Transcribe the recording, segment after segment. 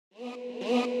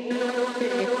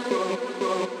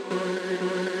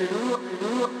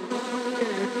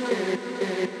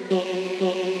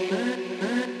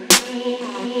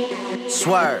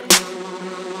Swerve,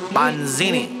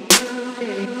 Bonzini.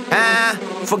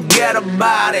 Forget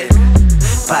about it.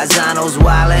 Paisanos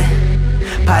wildin',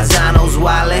 Paisanos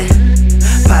wildin',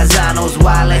 Paisanos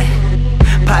wildin',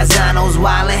 Paisanos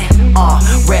wildin'.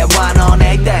 Red wine on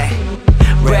everything,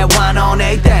 red wine on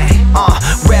everything.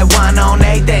 Red wine on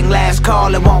everything. Last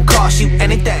call, it won't cost you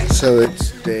anything. So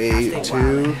it's day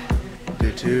two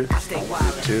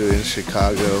in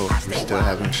Chicago. We still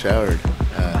haven't showered.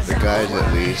 The guys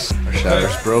at least. Our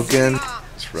shower's broken.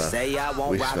 It's rough.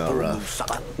 We smell rough.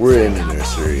 We're in the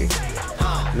nursery.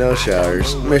 No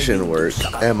showers. Mission work.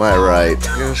 Am I right?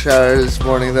 Gonna shower this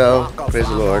morning though. Praise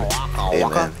the Lord.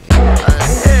 Amen.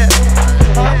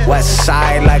 West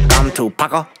side like I'm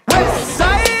Tupac. West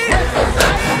side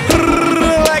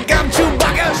like I'm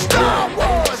Chewbacca. Star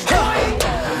Wars.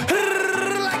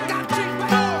 Like I'm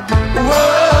Chewbacca.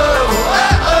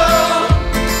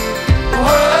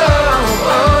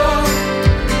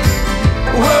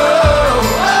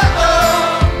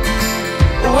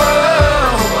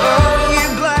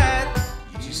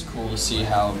 It's just cool to see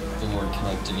how the Lord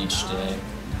connected each day.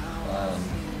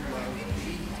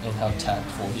 And how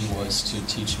tactful He was to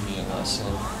teach me a lesson,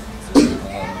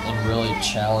 and really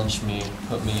challenge me,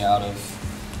 put me out of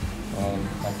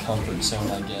my comfort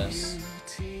zone, I guess.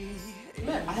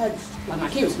 But I had, like my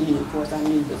campus community, of course, I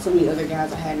knew, but some of the other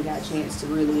guys I hadn't got a chance to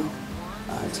really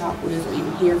talk with or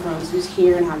even hear from. So just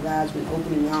hearing how God's been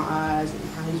opening our eyes and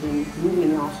how He's been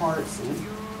moving in our hearts, and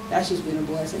that's just been a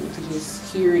blessing to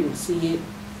just hear it and see it.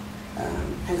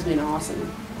 Has been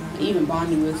awesome. Even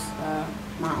bonding with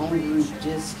my own group,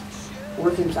 just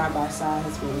working side by side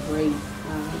has been great.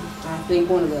 I think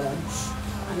one of the,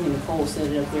 I think Nicole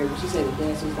said it up there, but she said it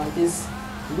best. It was like this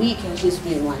week has just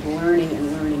been like learning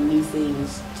and learning new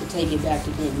things to take it back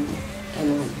to Denton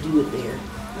and like do it there.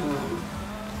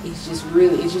 It's just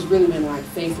really been like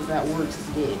faith without works is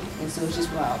dead. And so it's just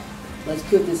about, let's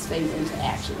put this faith into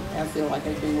action. I feel like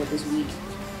that's been what this week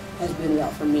has been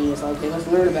about for me. It's like, okay, let's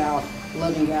learn about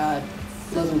loving God,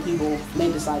 loving people,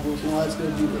 make disciples. Now let's go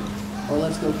do it, or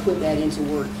let's go put that into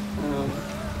work.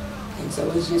 And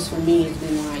so it's just, for me, it's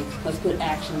been like, let's put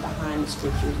action behind the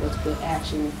scriptures. Let's put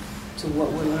action to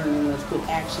what we're learning. Let's put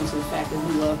action to the fact that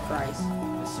we love Christ.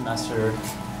 This semester,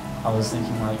 I was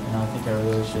thinking like, I think I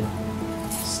really should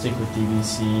stick with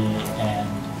DBC, and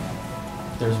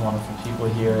there's wonderful people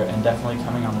here, and definitely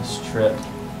coming on this trip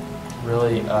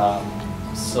really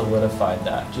solidified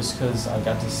that, just because I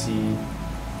got to see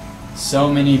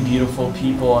so many beautiful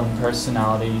people and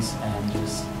personalities, and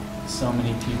just so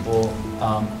many people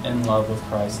in love with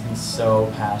Christ and so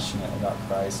passionate about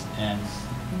Christ, and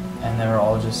they're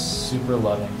all just super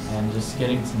loving, and just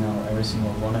getting to know every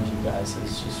single one of you guys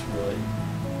has just really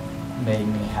made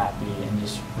me happy, and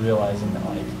just realizing that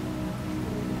like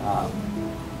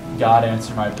God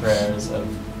answered my prayers of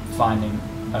finding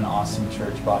an awesome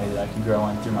church body that I could grow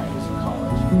in through my years in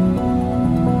college.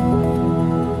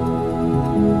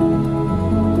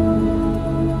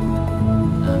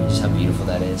 Just how beautiful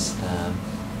that is,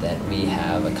 that we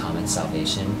have a common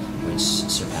salvation which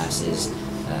surpasses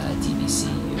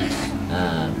DBCU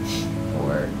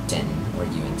or Denton or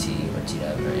UNT or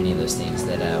TW or any of those things,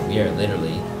 that we are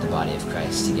literally the body of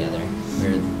Christ together.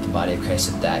 We're the body of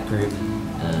Christ with that group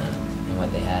and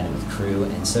what they had, and with crew,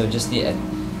 and so just the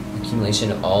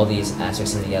accumulation of all these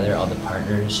aspects coming together, all the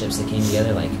partnerships that came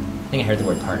together. Like, I think I heard the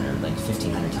word partner like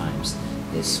 1,500 times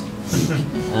this week.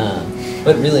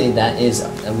 But really, that is,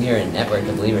 we are a network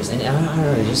of believers, and I don't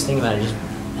know, just think about it,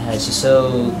 it's just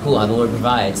so cool how the Lord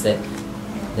provides that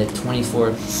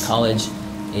 24 college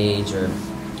age or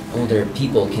older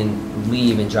people can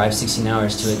leave and drive 16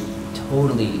 hours to a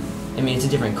totally, it's a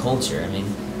different culture.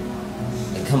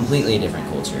 A completely different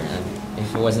culture.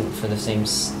 If it wasn't for the same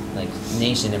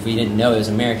nation, if we didn't know it was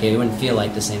America, it wouldn't feel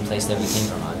like the same place that we came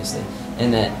from, obviously.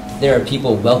 And that there are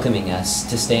people welcoming us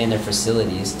to stay in their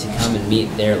facilities, to come and meet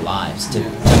their lives, to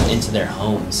come into their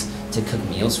homes, to cook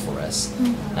meals for us.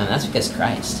 That's because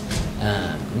Christ.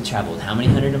 We traveled how many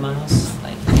hundred of miles?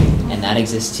 And that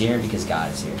exists here because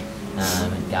God is here.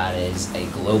 And God is a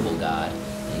global God,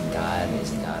 and God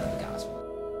is a God of